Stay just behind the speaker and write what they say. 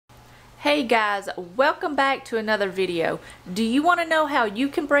Hey guys, welcome back to another video. Do you want to know how you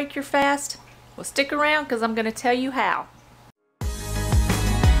can break your fast? Well, stick around because I'm going to tell you how.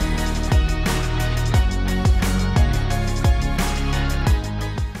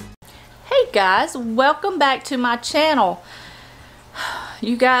 Hey guys, welcome back to my channel.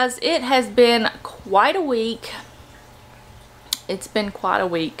 You guys, it has been quite a week. It's been quite a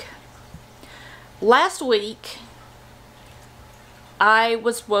week. Last week, I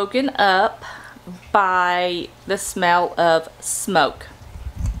was woken up by the smell of smoke.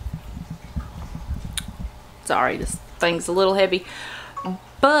 Sorry, this thing's a little heavy.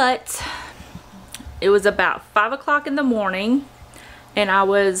 But it was about 5 o'clock in the morning and I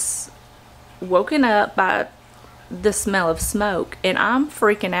was woken up by the smell of smoke. And I'm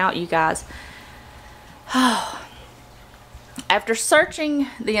freaking out, you guys. After searching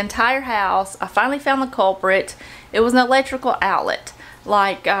the entire house, I finally found the culprit. It was an electrical outlet.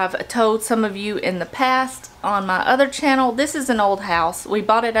 Like I've told some of you in the past on my other channel, this is an old house. We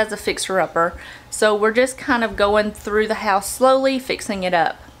bought it as a fixer-upper. So we're just kind of going through the house slowly, fixing it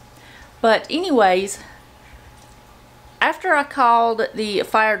up. But anyways, after I called the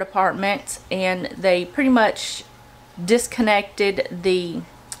fire department and they pretty much disconnected the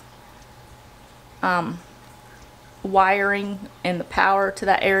wiring and the power to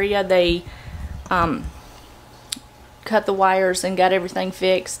that area, they cut the wires and got everything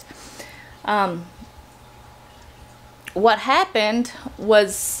fixed. What happened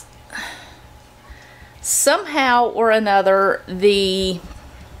was somehow or another the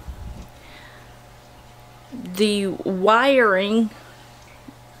wiring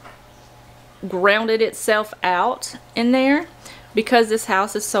grounded itself out in there because this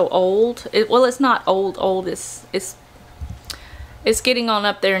house is so old. Well, it's not old. It's getting on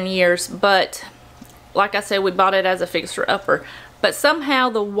up there in years, but like I said, we bought it as a fixer-upper. But somehow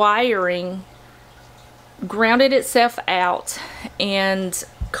the wiring grounded itself out and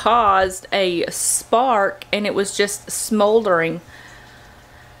caused a spark, and it was just smoldering.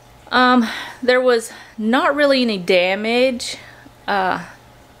 There was not really any damage. It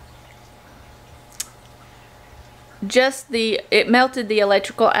melted the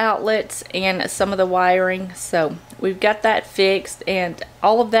electrical outlets and some of the wiring. So we've got that fixed, and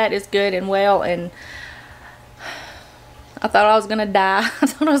all of that is good and well. And I thought I was gonna die. I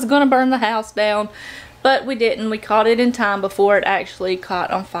thought I was gonna burn the house down, but we didn't. We caught it in time before it actually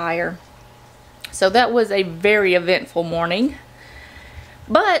caught on fire. So that was a very eventful morning.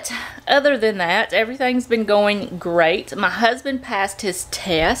 But other than that, everything's been going great. My husband passed his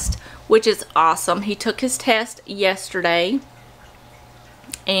test, which is awesome. He took his test yesterday,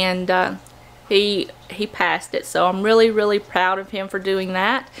 and he passed it. So I'm really proud of him for doing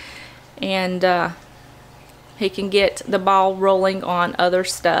that. And he can get the ball rolling on other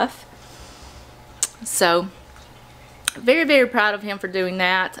stuff. So very proud of him for doing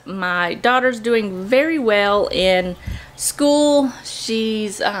that. My daughter's doing very well in school.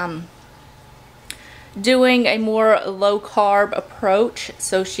 She's doing a more low-carb approach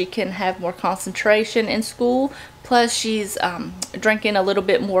so she can have more concentration in school. Plus she's drinking a little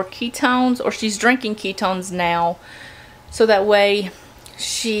bit more ketones, or she's drinking ketones now, so that way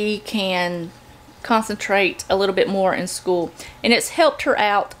she can concentrate a little bit more in school. And it's helped her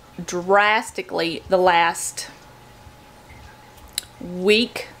out drastically the last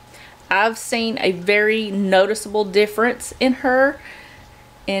week. I've seen a very noticeable difference in her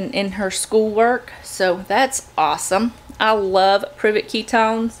in her schoolwork, so that's awesome. I love Privet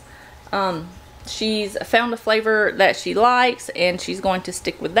ketones. She's found a flavor that she likes, and she's going to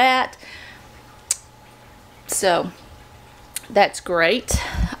stick with that, so that's great.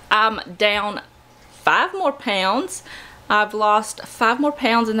 I'm down 5 more pounds. I've lost 5 more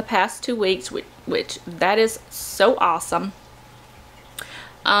pounds in the past 2 weeks, which that is so awesome.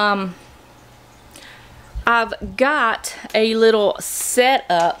 I've got a little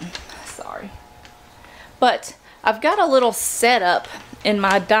setup, but I've got a little setup in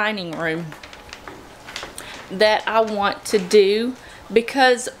my dining room that I want to do,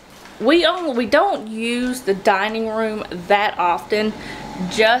 because we don't use the dining room that often,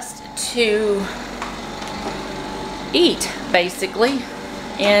 just to eat basically,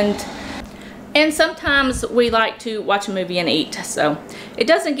 and sometimes we like to watch a movie and eat, so it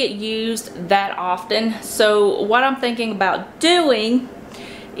doesn't get used that often. So what I'm thinking about doing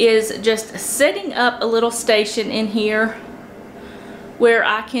is just setting up a little station in here where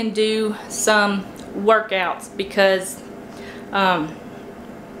I can do some workouts, because my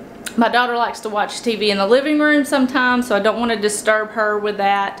daughter likes to watch TV in the living room sometimes, so I don't want to disturb her with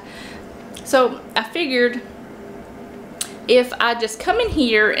that. So I figured if I just come in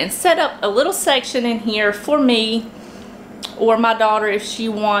here and set up a little section in here for me or my daughter, if she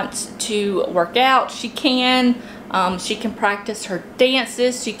wants to work out, she can. She can practice her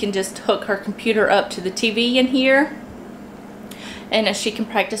dances. She can just hook her computer up to the TV in here, and she can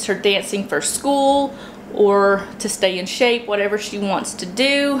practice her dancing for school or to stay in shape, whatever she wants to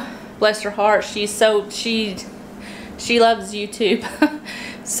do. Bless her heart, she loves YouTube.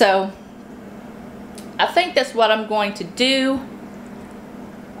 So I think that's what I'm going to do.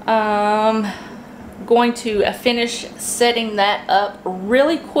 Going to finish setting that up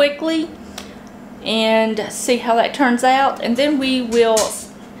really quickly and see how that turns out, and then we will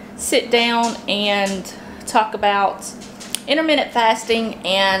sit down and talk about intermittent fasting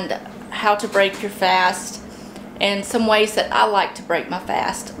and how to break your fast and some ways that I like to break my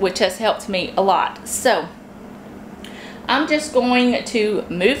fast, which has helped me a lot. So I'm just going to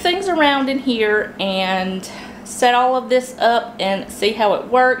move things around in here and set all of this up and see how it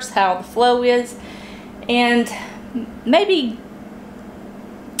works, how the flow is, and maybe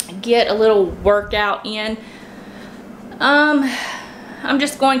get a little workout in. I'm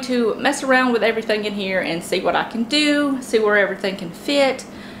just going to mess around with everything in here and see what I can do, see where everything can fit,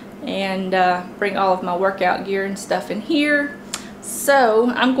 and bring all of my workout gear and stuff in here. So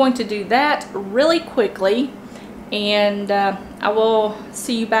I'm going to do that really quickly, and I will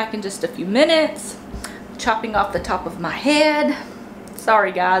see you back in just a few minutes. Chopping off the top of my head.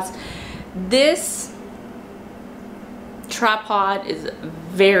 Sorry guys, this tripod is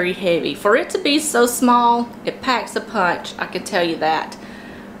very heavy. For it to be so small, it packs a punch, I can tell you that.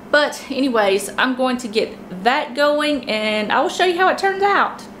 But anyways, I'm going to get that going and I will show you how it turns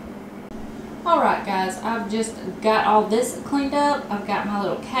out. Alright guys, I've just got all this cleaned up. I've got my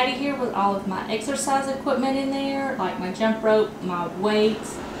little caddy here with all of my exercise equipment in there, like my jump rope, my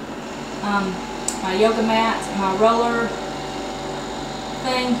weights, my yoga mat, my roller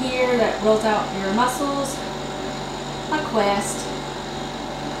thing here that rolls out your muscles, my Quest,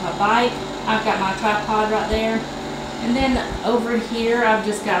 my bike. I've got my tripod right there, and then over here I've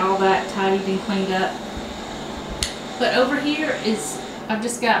just got all that tidied and cleaned up. But over here is, I've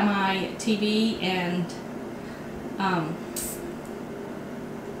just got my TV and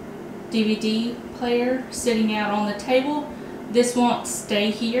DVD player sitting out on the table. This won't stay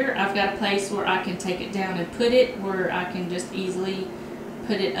here. I've got a place where I can take it down and put it, where I can just easily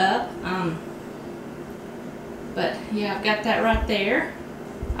put it up. But yeah, I've got that right there.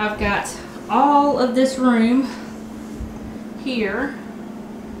 I've got all of this room here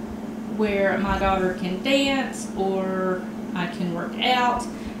where my daughter can dance or I can work out,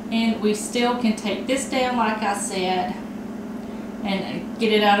 and we still can take this down like I said and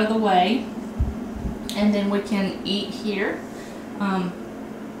get it out of the way, and then we can eat here.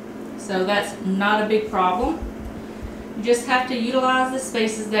 So that's not a big problem. You just have to utilize the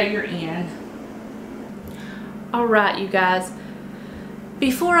spaces that you're in. Alright you guys,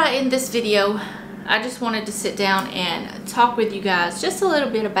 before I end this video, I just wanted to sit down and talk with you guys just a little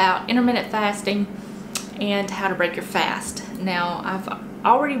bit about intermittent fasting and how to break your fast. Now, I've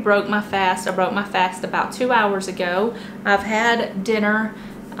already broke my fast. I broke my fast about 2 hours ago. I've had dinner.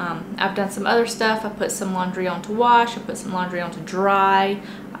 I've done some other stuff. I put some laundry on to wash. I put some laundry on to dry.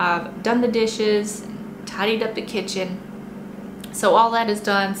 I've done the dishes, tidied up the kitchen. So all that is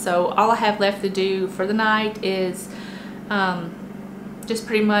done. So all I have left to do for the night is just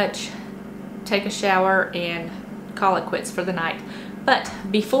pretty much take a shower and call it quits for the night. But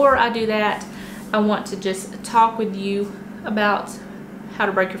before I do that, I want to just talk with you about how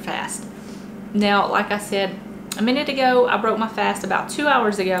to break your fast. Now, like I said a minute ago, I broke my fast about 2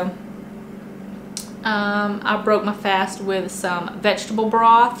 hours ago. I broke my fast with some vegetable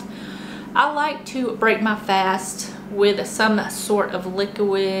broth. I like to break my fast with some sort of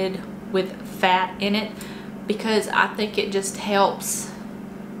liquid with fat in it because I think it just helps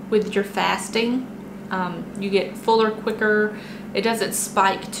with your fasting. You get fuller quicker. It doesn't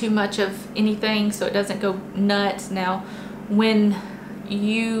spike too much of anything, so it doesn't go nuts. Now, when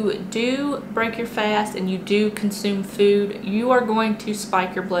you do break your fast and you do consume food, you are going to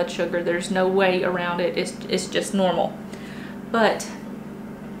spike your blood sugar. There's no way around it. It's just normal. But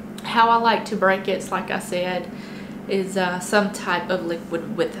how I like to break it, like I said, is some type of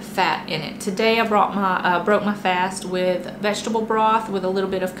liquid with fat in it. Today I broke my fast with vegetable broth with a little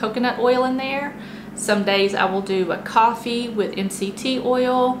bit of coconut oil in there. Some days I will do a coffee with MCT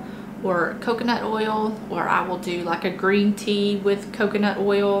oil or coconut oil, or I will do like a green tea with coconut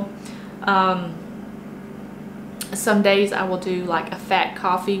oil. Some days I will do like a fat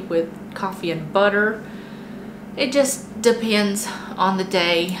coffee with coffee and butter. It just depends on the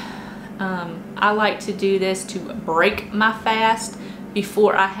day. I like to do this to break my fast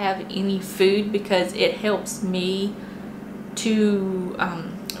before I have any food, because it helps me to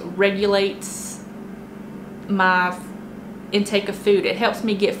regulate my intake of food. It helps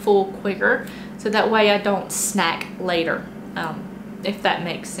me get full quicker, so that way I don't snack later, if that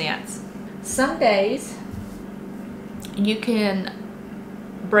makes sense. Some days you can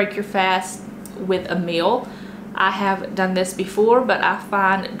break your fast with a meal. I have done this before, but I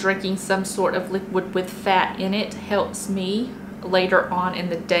find drinking some sort of liquid with fat in it helps me later on in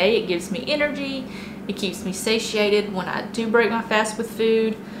the day. It gives me energy. It keeps me satiated when I do break my fast with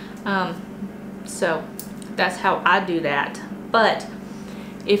food. So that's how I do that. But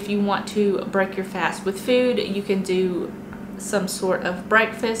if you want to break your fast with food, you can do some sort of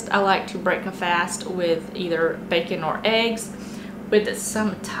breakfast. I like to break a fast with either bacon or eggs, with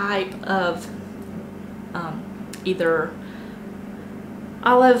some type of either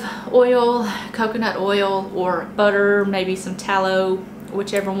olive oil, coconut oil, or butter, maybe some tallow,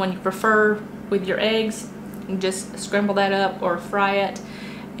 whichever one you prefer with your eggs. You just scramble that up or fry it,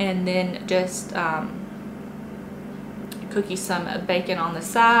 and then just cook you some bacon on the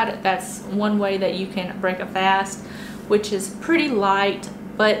side. That's one way that you can break a fast, which is pretty light,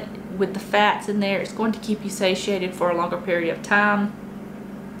 but with the fats in there, it's going to keep you satiated for a longer period of time.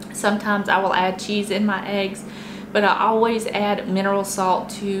 Sometimes I will add cheese in my eggs, but I always add mineral salt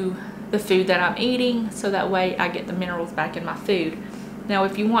to the food that I'm eating, so that way I get the minerals back in my food. Now,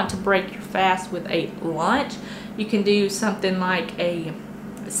 if you want to break your fast with a lunch, you can do something like a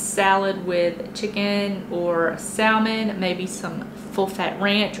salad with chicken or salmon, maybe some full-fat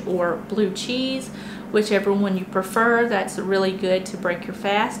ranch or blue cheese, whichever one you prefer. That's really good to break your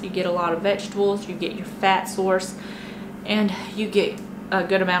fast. You get a lot of vegetables, you get your fat source, and you get a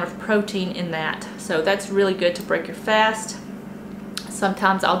good amount of protein in that. So that's really good to break your fast.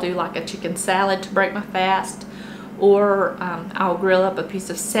 Sometimes I'll do like a chicken salad to break my fast, or I'll grill up a piece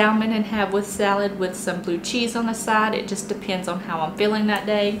of salmon and have with salad with some blue cheese on the side. It just depends on how I'm feeling that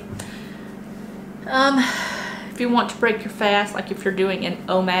day. If you want to break your fast, like if you're doing an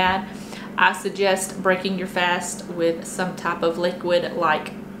OMAD, I suggest breaking your fast with some type of liquid,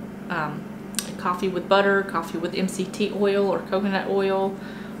 like coffee with butter, coffee with MCT oil or coconut oil,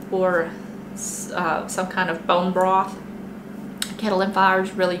 or some kind of bone broth. Kettle and Fire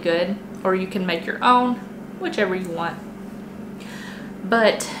is really good, or you can make your own, whichever you want.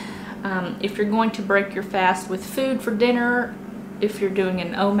 But if you're going to break your fast with food for dinner, if you're doing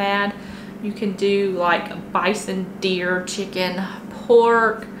an OMAD, you can do like bison, deer, chicken,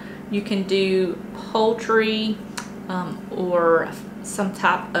 pork. You can do poultry, or some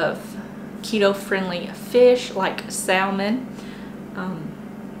type of keto-friendly fish like salmon,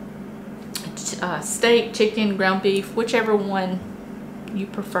 steak, chicken, ground beef, whichever one you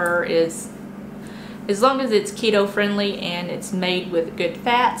prefer. Is as long as it's keto-friendly and it's made with good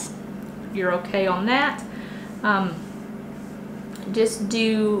fats, you're okay on that. Just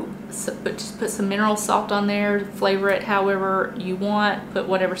put some mineral salt on there, flavor it however you want, put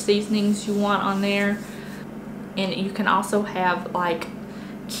whatever seasonings you want on there. And you can also have like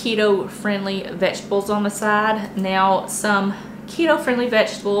keto-friendly vegetables on the side. Now, some keto-friendly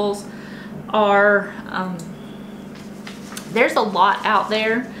vegetables are, there's a lot out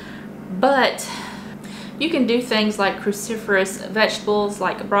there, but you can do things like cruciferous vegetables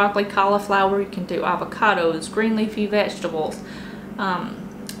like broccoli, cauliflower. You can do avocados, green leafy vegetables,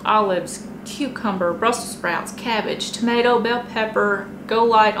 olives, cucumber, Brussels sprouts, cabbage, tomato, bell pepper. Go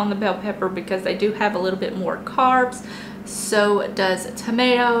light on the bell pepper because they do have a little bit more carbs. So does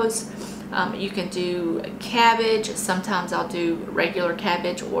tomatoes. You can do cabbage. Sometimes I'll do regular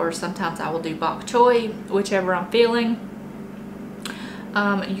cabbage, or sometimes I will do bok choy, whichever I'm feeling.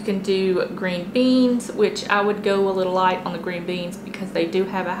 You can do green beans, which I would go a little light on the green beans because they do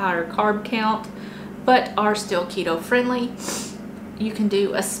have a higher carb count, but are still keto friendly. You can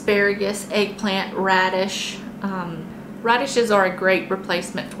do asparagus, eggplant, radish. Radishes are a great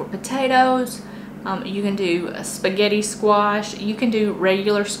replacement for potatoes. You can do a spaghetti squash. You can do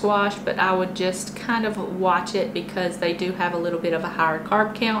regular squash, but I would just kind of watch it because they do have a little bit of a higher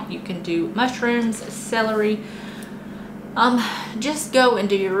carb count. You can do mushrooms, celery. Just go and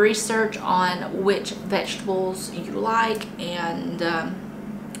do your research on which vegetables you like, and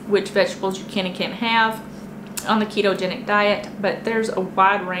which vegetables you can and can't have on the ketogenic diet. But there's a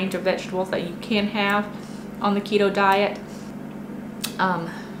wide range of vegetables that you can have on the keto diet.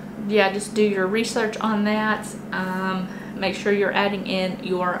 Yeah, just do your research on that. Make sure you're adding in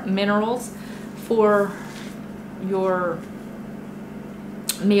your minerals for your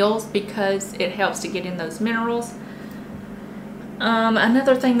meals because it helps to get in those minerals.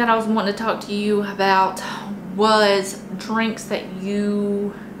 Another thing that I was wanting to talk to you about was drinks that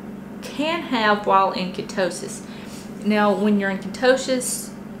you can have while in ketosis. Now, when you're in ketosis,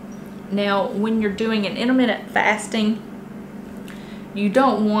 when you're doing an intermittent fasting, you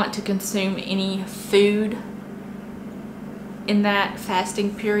don't want to consume any food in that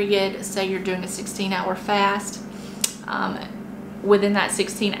fasting period. Say you're doing a 16-hour fast. Within that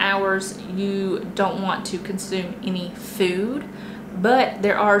 16 hours, you don't want to consume any food, but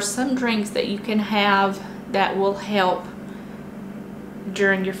there are some drinks that you can have that will help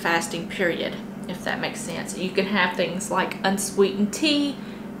during your fasting period, if that makes sense. You can have things like unsweetened tea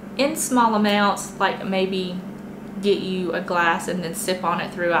in small amounts, like maybe get you a glass and then sip on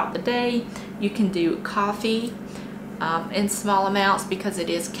it throughout the day. You can do coffee in small amounts because it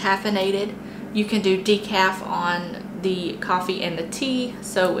is caffeinated. You can do decaf on the coffee and the tea,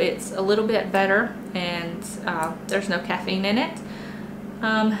 so it's a little bit better, and there's no caffeine in it.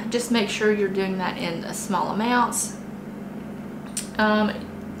 Just make sure you're doing that in small amounts.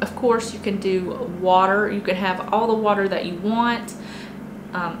 Of course, you can do water. You can have all the water that you want.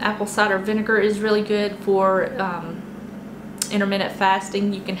 Apple cider vinegar is really good for intermittent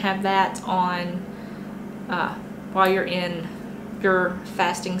fasting. You can have that on while you're in your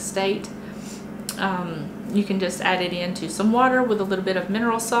fasting state. You can just add it into some water with a little bit of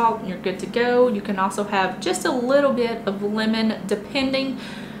mineral salt and you're good to go. You can also have just a little bit of lemon, depending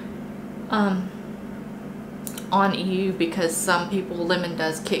on you, because some people, lemon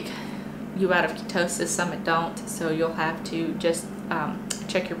does kick you out of ketosis, some it don't. So you'll have to just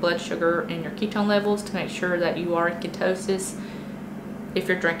check your blood sugar and your ketone levels to make sure that you are in ketosis if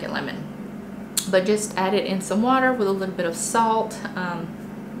you're drinking lemon. But just add it in some water with a little bit of salt.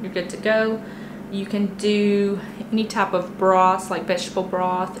 You're good to go. You can do any type of broth, like vegetable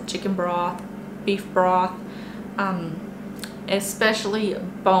broth, chicken broth, beef broth, especially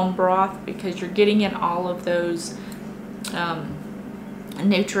bone broth, because you're getting in all of those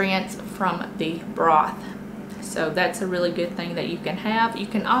nutrients from the broth. So that's a really good thing that you can have. You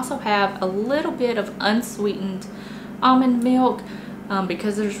can also have a little bit of unsweetened almond milk,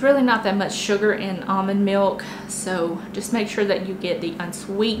 because there's really not that much sugar in almond milk. So just make sure that you get the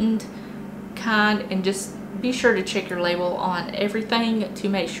unsweetened kind, and just be sure to check your label on everything to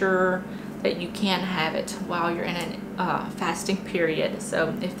make sure that you can have it while you're in a fasting period.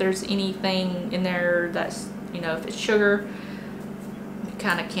 So if there's anything in there that's, if it's sugar, you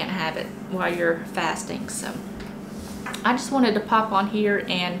kind of can't have it while you're fasting. So I just wanted to pop on here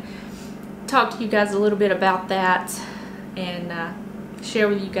and talk to you guys a little bit about that, and share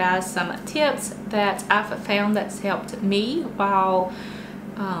with you guys some tips that I've found that's helped me while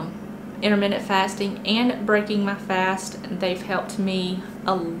intermittent fasting and breaking my fast. They've helped me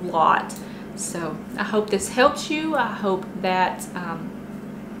a lot. So I hope this helps you. I hope that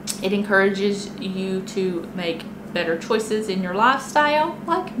it encourages you to make better choices in your lifestyle.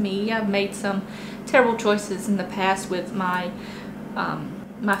 Like me, I've made some terrible choices in the past with my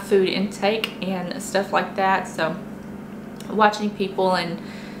my food intake and stuff like that. So watching people and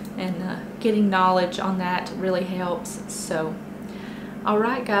getting knowledge on that really helps. So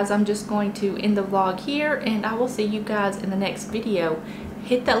alright guys, I'm just going to end the vlog here, and I will see you guys in the next video.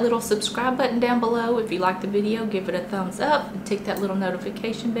 Hit that little subscribe button down below if you like the video. Give it a thumbs up and tick that little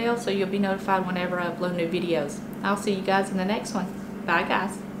notification bell so you'll be notified whenever I upload new videos. I'll see you guys in the next one. Bye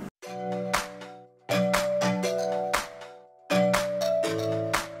guys.